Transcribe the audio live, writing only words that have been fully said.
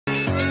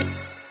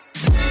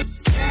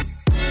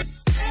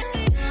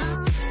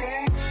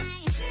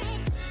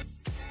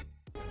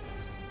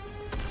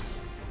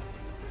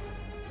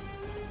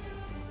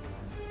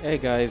Hey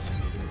guys,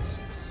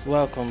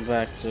 welcome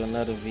back to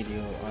another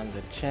video on the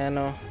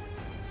channel.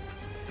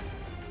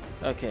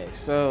 Okay,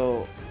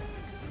 so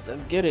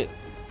let's get it.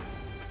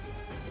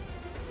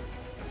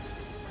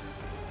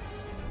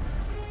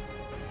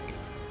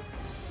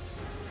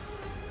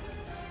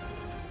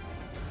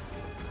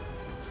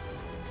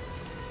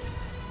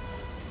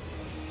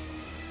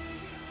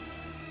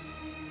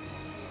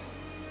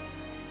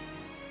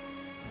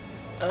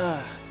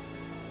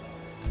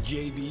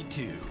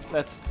 JB2.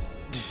 Let's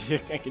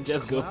I can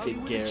just go pick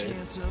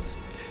Garrus.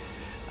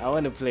 I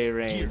want to play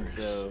Rain,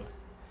 so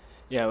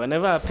yeah,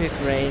 whenever I pick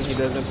Rain, he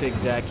doesn't pick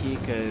Jackie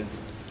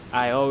because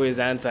I always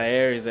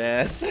anti-air his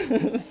ass.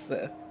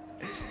 So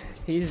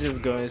he's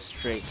just going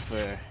straight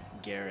for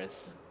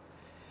Garrus.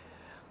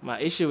 My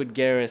issue with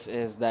Garrus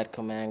is that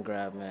command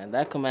grab, man.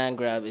 That command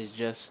grab is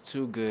just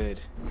too good.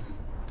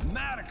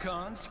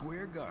 Matacon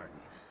Square Garden.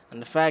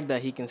 And the fact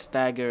that he can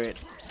stagger it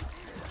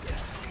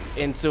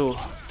into,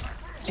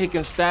 he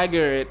can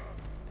stagger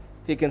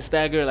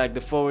like the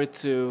forward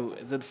two,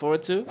 is it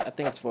forward two? I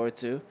think it's forward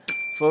two.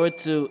 Forward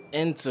two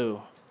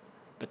into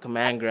the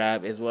command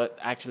grab is what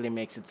actually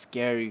makes it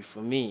scary for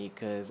me,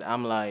 because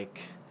I'm like,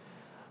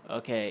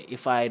 okay,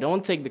 if I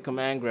don't take the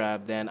command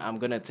grab, then I'm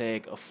gonna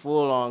take a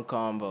full-on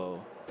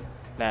combo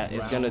that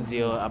is gonna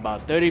deal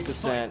about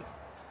 30%.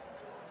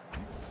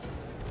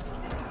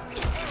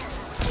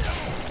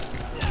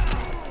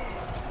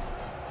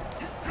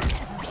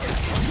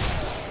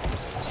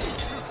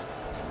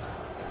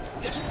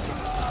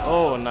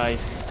 Oh,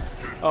 nice.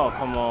 Oh,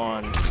 come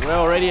on. We're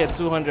already at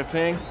 200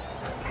 ping.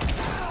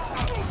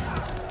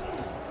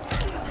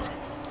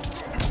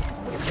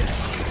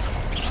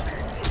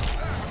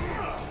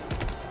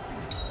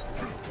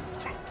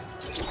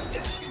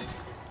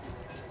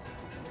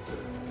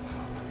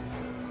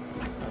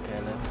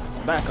 Okay, let's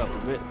back up a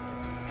bit.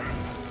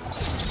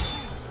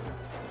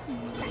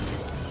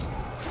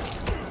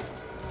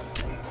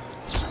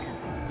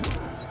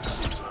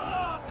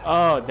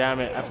 Oh, damn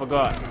it. I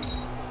forgot.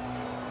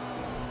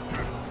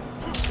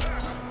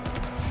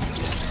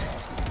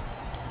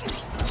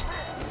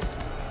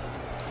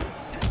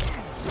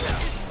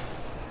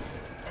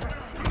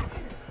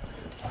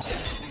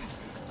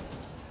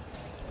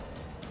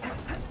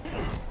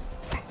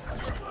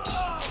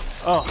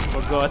 Oh,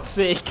 for God's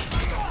sake.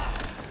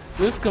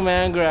 This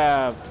command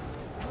grab.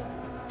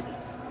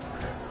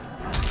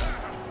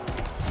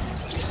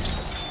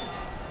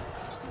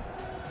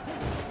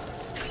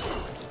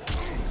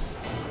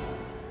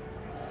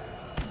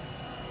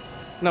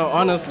 No,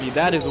 honestly,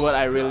 that is what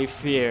I really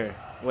fear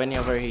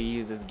whenever he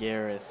uses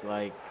Garrus.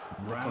 Like,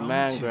 the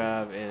command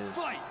grab is...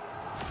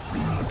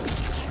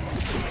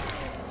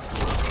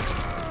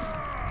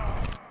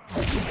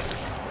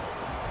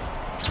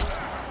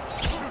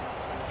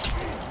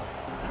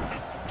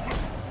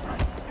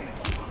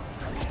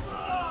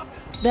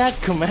 That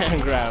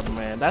command grab,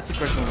 man. That's a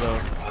crushing blow.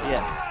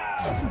 Yes.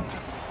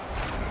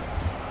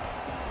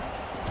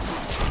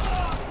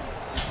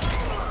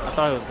 I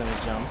thought he was gonna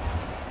jump.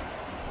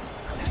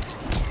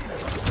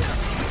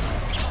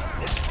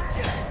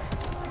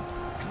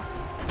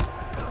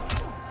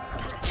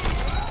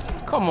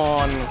 Come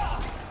on.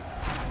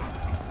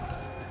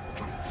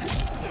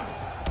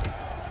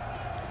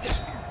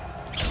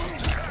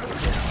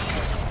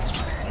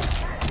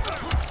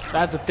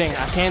 That's the thing.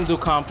 I can't do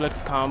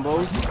complex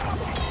combos.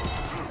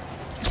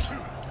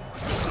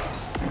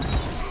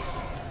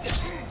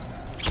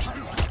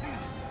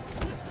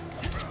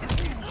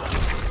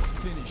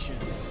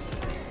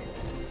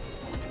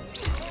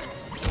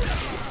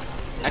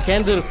 I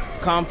can't do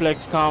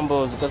complex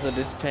combos because of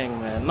this ping,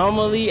 man.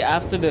 Normally,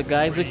 after the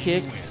geyser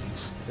kick,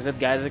 is it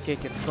geyser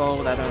kick it's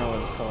called? I don't know what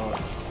it's called.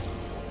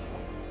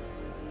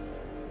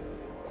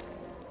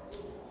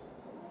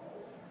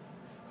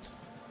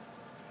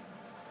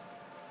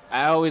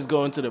 I always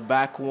go into the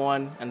back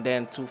one and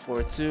then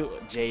 242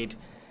 Jade.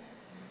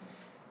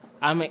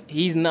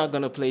 He's not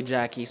gonna play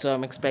Jackie, so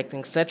I'm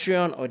expecting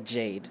Cetrion or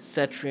Jade.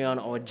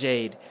 Cetrion or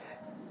Jade.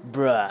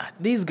 Bruh,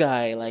 this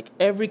guy, like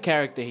every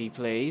character he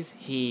plays,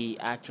 he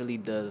actually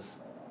does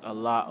a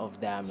lot of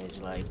damage.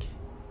 Like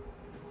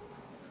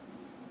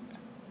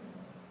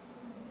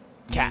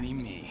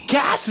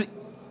Cassie.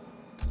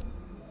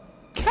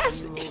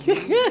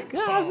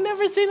 I've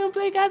never seen him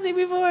play Cassie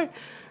before.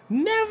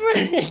 Never.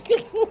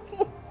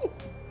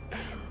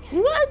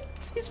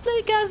 What? He's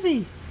playing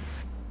Cassie.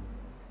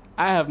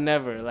 I have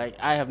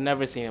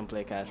never seen him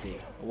play Cassie.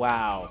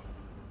 Wow.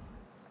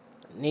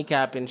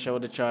 Kneecapping,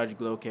 shoulder charge,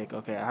 glow kick.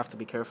 Okay, I have to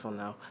be careful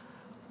now,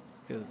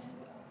 because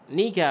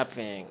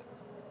kneecapping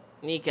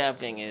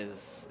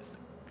is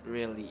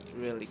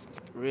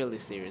really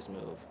serious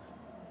move.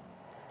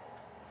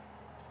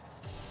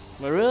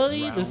 But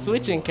really, the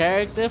switching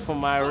character for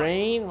my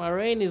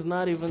Rain is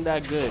not even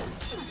that good.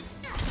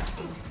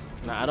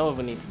 Nah, I don't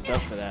even need to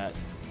duck for that.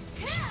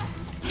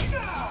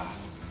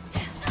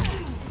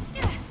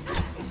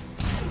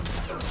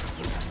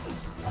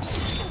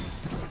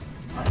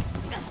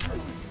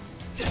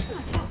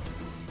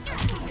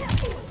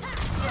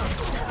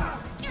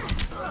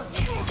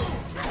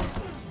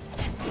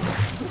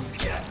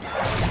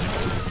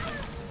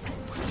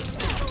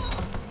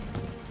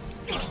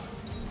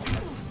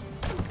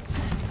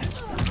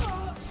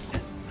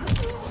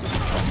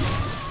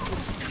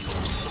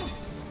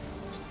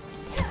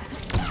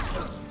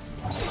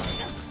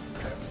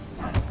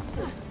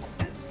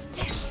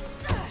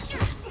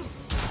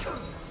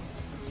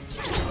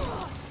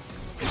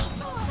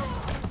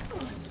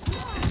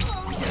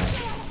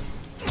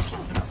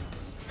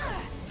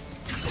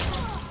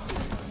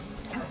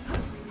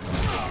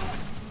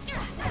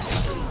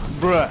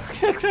 Bruh.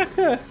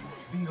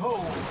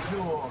 Behold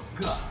your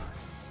god.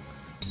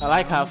 I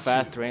like how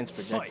fast Rain's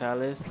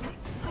projectile is.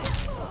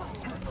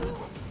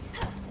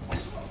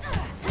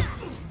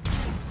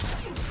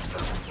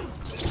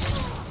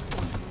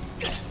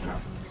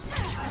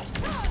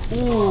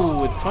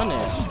 Ooh, it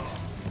punished.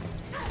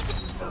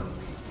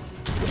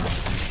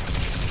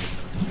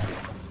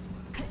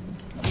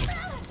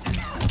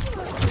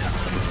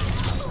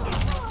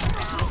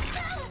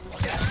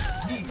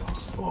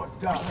 Or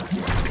die.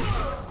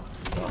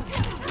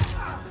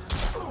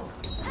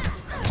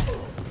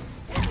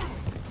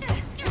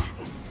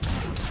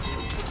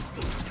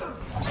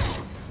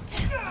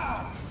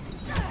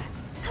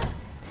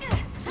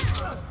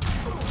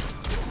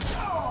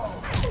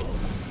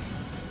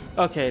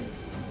 Okay,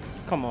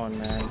 come on,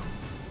 man.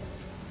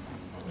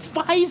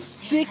 5,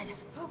 6.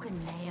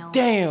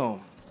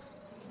 Damn.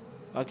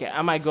 Okay,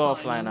 I might go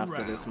offline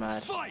after this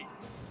match. Fight.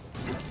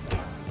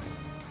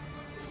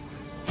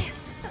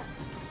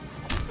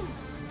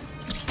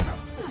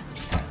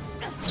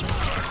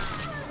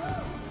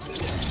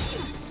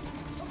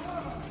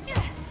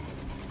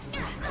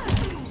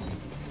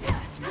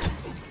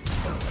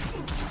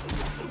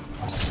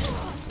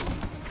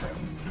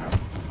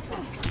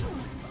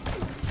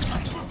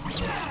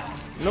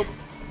 Nope.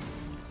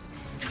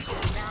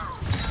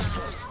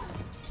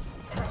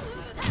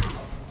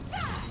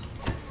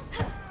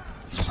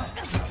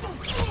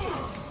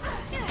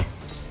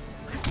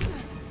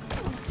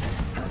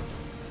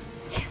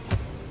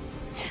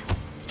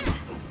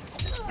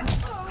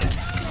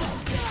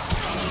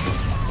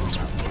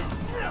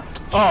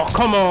 Oh,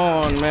 come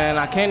on, man.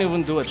 I can't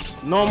even do a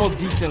normal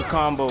decent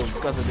combo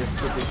because of this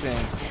stupid thing.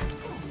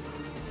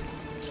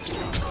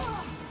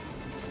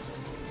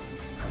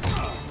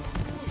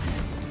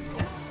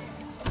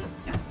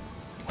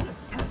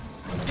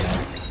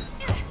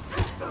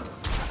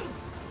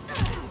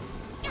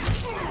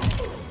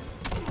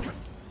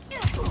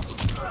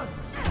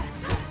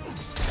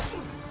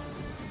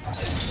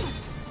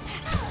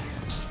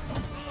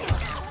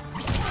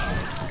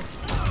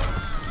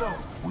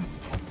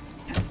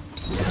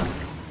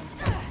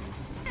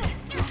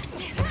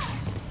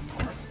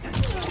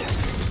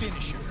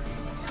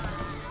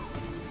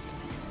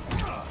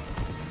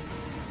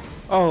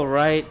 All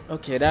right.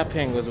 Okay, that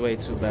ping was way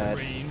too bad.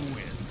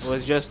 It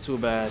was just too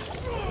bad.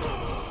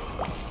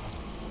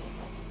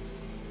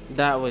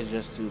 That was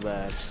just too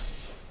bad.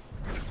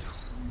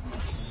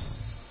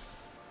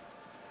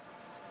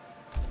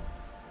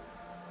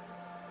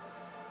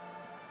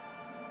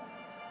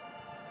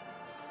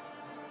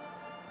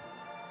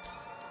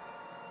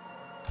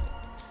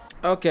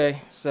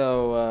 Okay,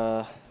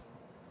 so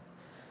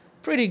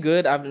pretty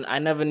good. I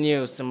never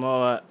knew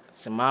Samao.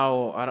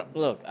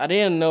 Look, I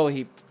didn't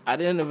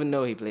even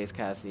know he plays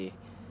Cassie.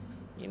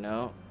 You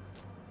know.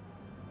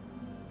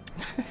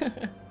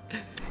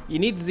 You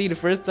need to see the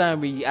first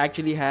time we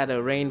actually had a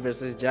Rain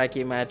versus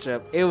Jackie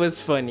matchup. It was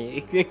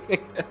funny.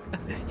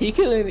 he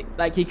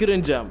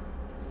couldn't jump.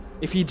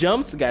 If he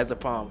jumps, the guy's a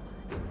palm.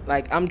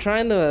 Like, I'm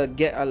trying to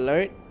get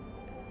alert,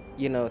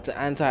 you know, to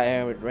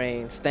anti-air with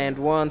Rain. Stand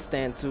 1,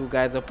 stand 2,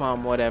 guys a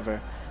palm, whatever.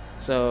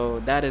 So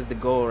that is the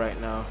goal right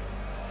now.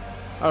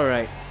 All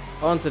right,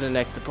 on to the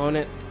next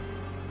opponent.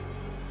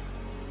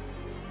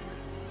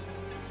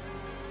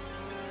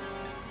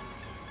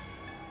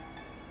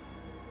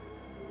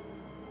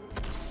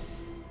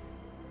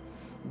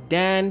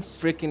 Dan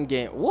freaking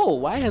game. Whoa,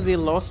 why has he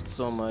lost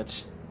so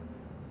much?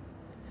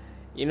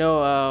 You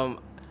know,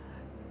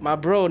 my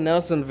bro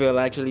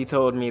Nelsonville actually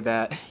told me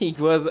that he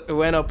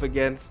went up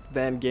against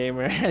Dan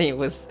Gamer, and it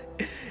was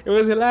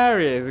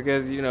hilarious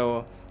because, you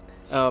know,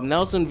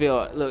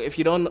 Nelsonville. Look, if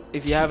you don't know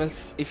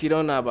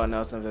about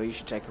Nelsonville, you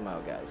should check him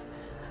out, guys.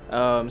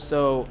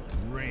 Nelsonville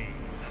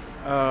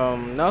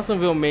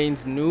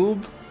means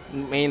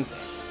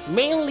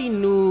mainly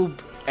noob,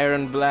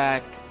 Aaron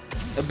Black,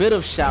 a bit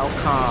of Shao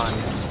Kahn.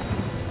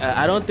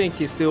 I don't think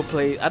he still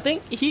plays. I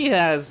think he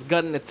has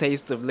gotten a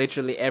taste of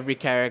literally every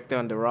character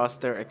on the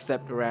roster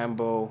except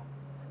Rambo.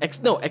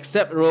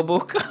 Except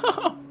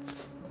RoboCop.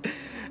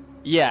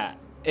 Yeah,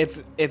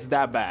 it's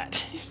that bad.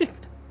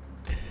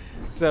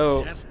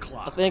 So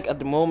I think at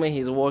the moment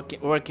he's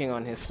working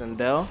on his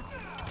Sindel.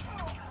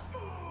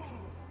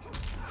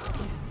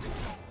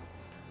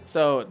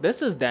 So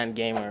this is Dan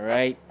Gamer,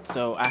 right?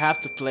 So I have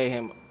to play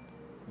him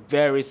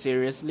very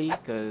seriously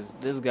because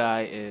this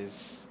guy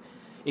is.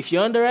 If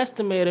you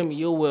underestimate him,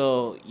 you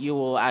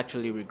will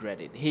actually regret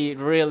it. He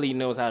really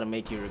knows how to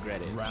make you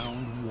regret it.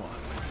 Round 1,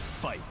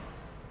 fight.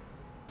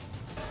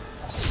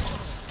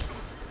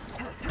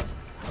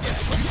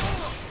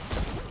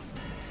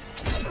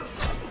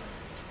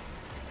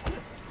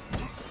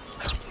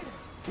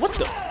 What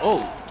the?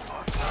 Oh,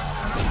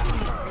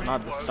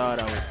 not the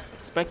start I was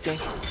expecting.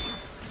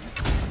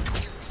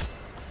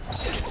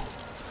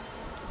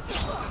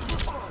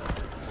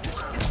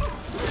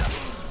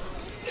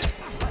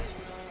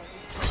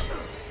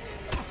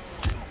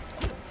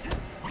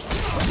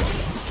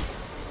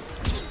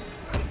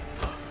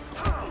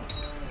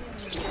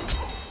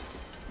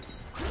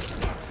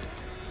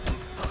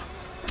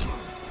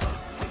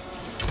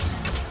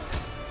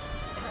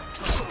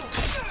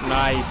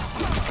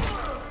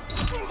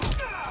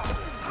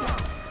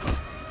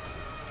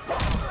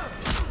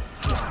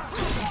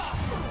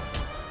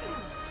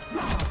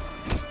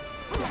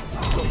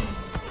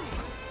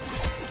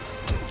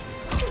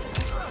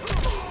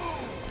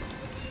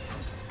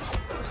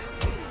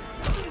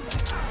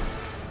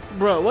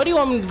 Bro, what do you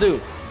want me to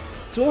do?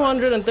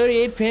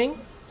 238 ping?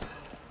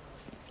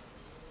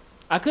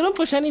 I couldn't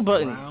push any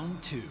button.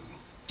 Round 2.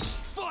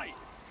 Fight!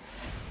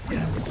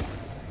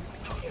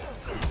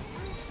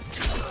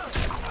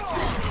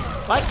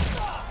 What?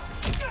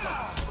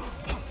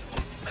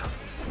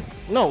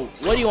 No,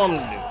 what do you want me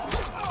to do?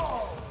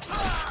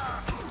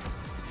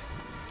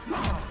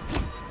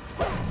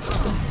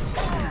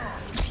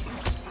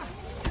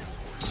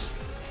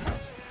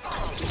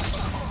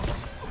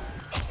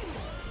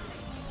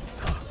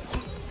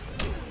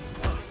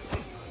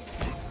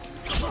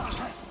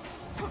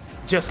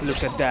 Just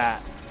look at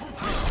that.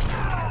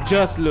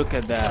 Just look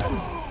at that.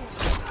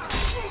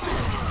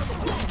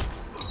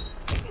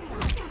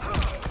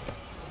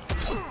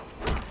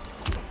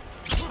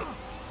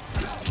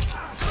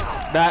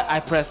 That I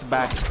pressed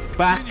back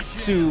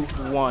to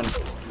 1.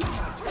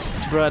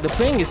 Bruh, the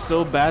ping is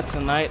so bad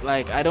tonight,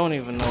 like I don't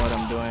even know what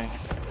I'm doing.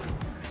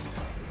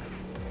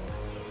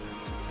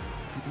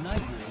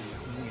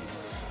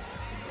 Wins.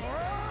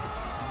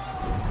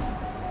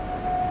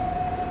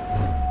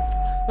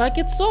 Like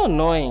it's so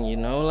annoying, you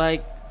know,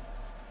 like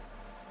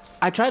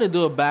I try to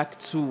do a back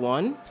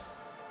 2-1,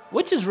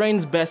 which is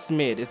Rain's best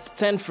mid. It's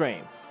 10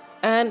 frame.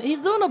 And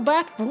he's doing a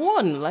back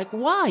 1. Like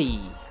why?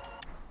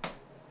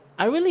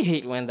 I really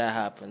hate when that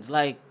happens.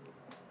 Like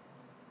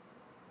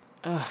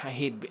I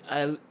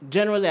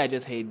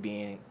just hate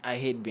being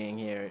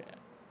here.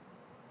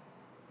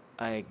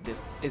 Like this,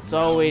 it's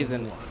always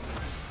an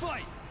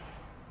Fight!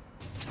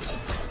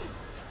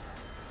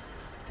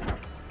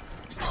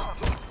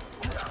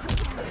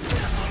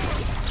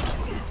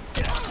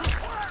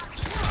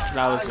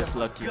 that was just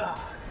lucky.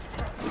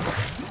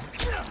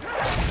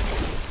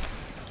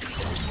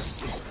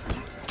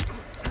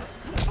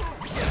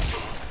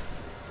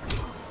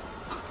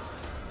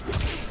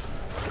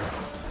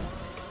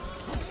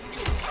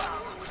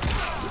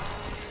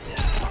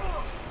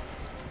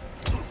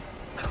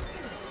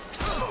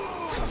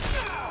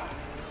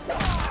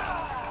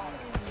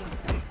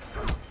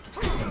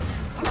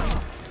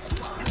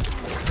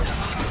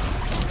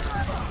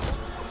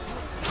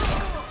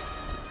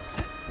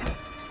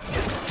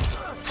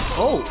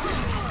 Oh!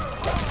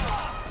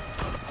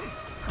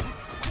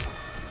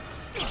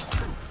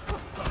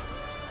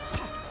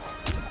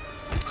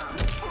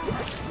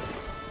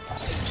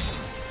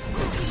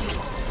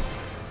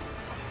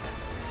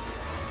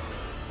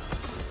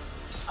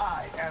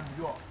 I am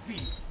your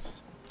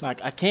fears.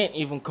 Like I can't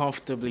even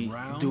comfortably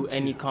Round do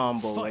any 2.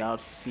 combo Fight.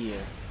 without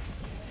fear.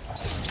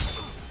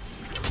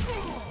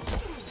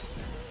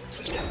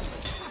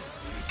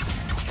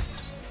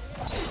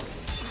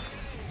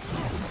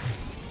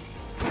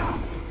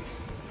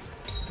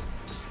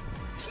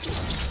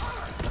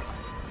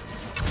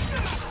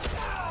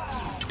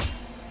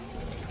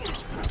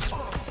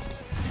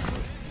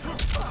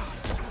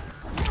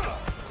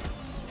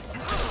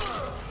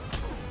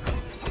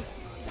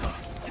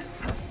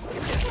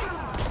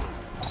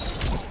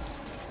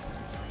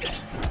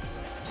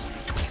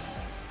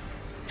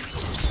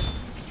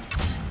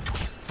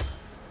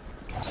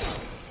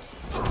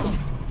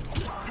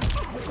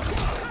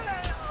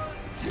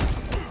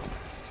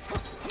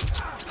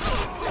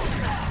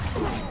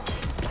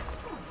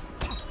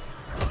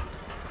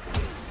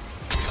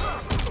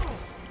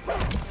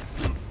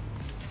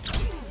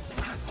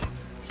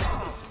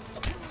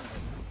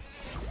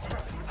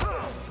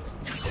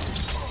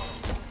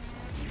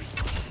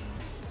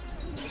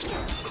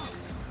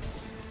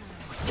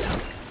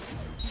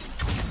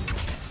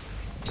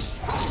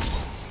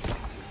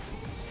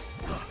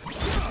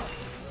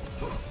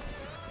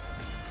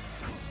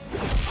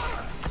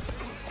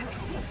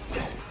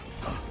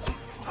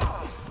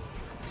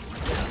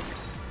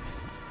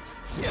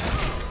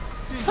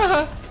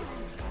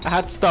 I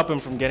had to stop him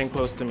from getting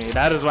close to me.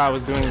 That is why I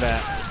was doing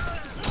that.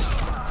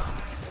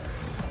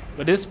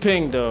 But this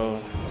ping though.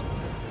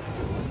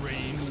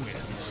 Rain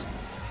wins.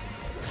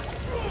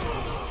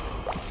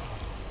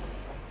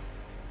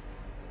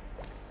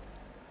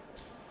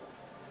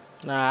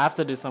 Nah,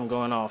 after this I'm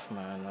going off,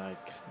 man.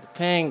 Like the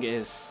ping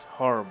is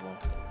horrible.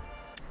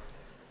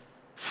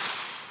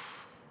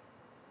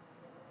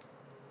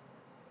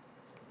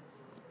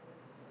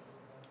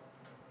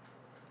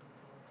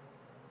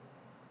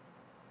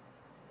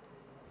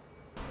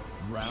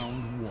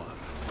 Round 1.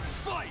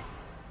 Fight!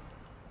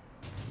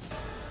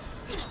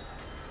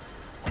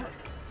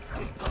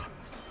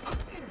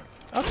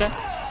 Okay.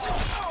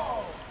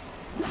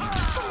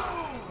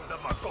 The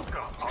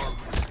Makoka are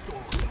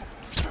restored.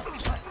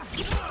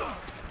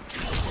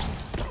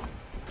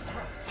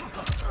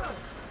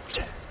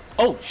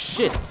 Oh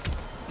shit.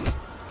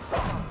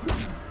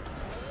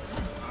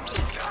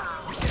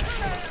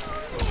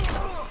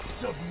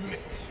 Submit.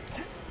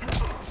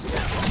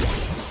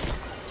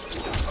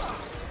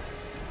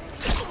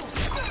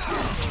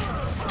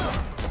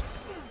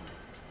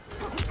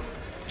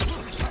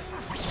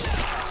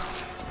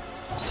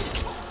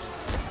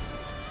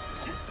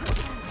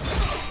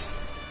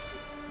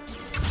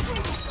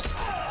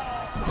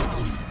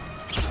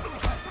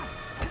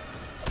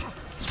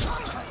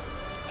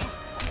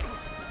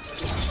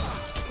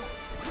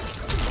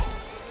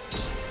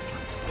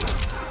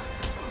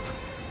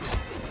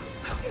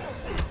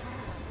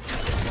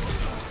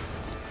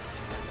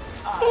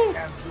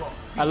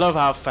 I love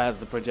how fast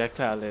the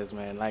projectile is,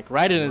 man. Like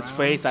right in his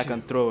face, I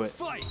can throw it.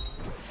 Fight.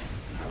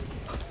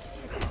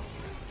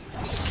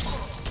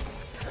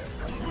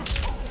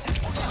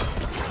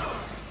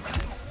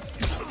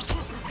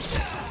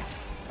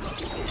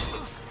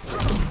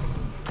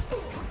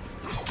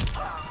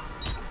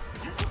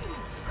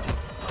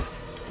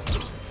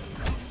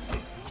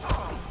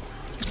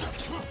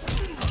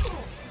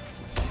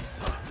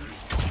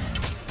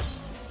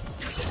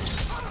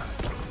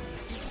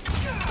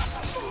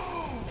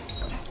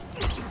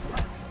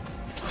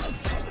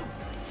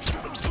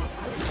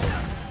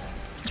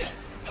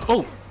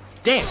 Oh,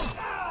 damn!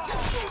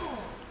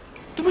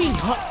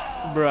 300,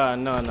 bruh.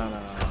 No.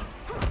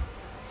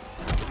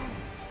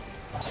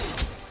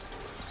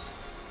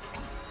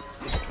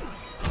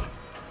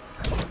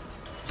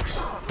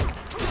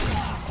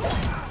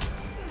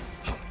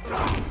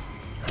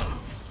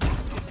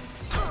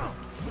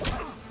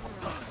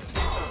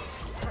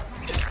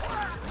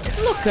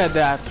 Look at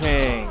that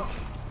ping.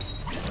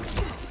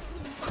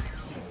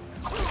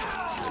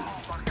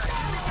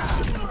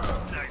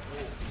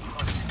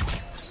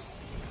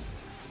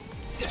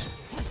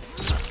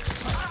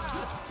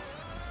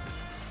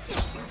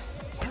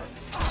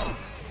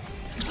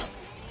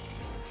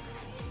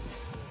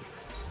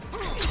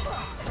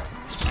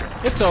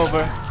 It's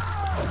over.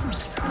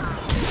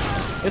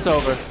 It's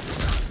over.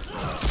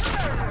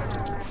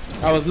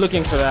 I was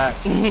looking for that.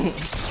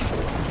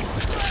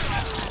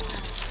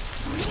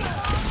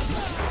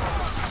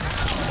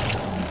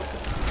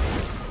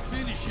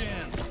 Finish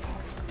him.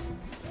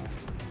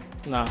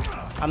 No,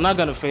 I'm not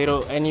gonna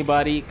fatal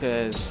anybody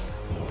because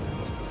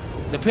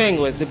the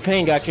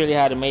ping actually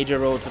had a major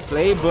role to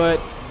play, but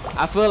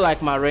I feel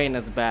like my reign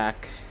is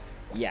back.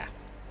 Yeah.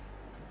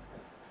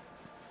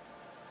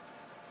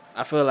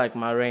 I feel like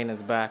my reign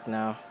is back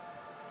now.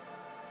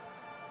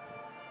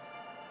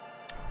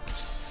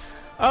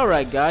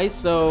 Alright guys,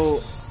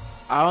 so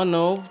I don't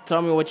know,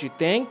 tell me what you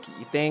think.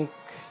 You think,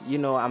 you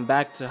know, I'm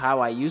back to how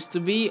I used to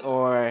be,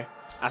 or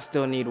I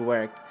still need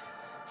work?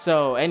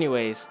 So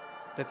anyways,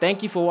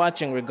 thank you for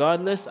watching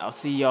regardless. I'll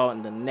see y'all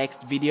in the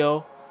next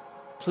video.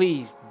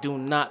 Please do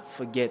not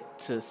forget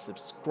to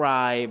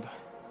subscribe.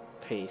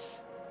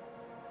 Peace.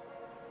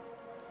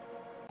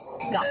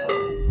 Go.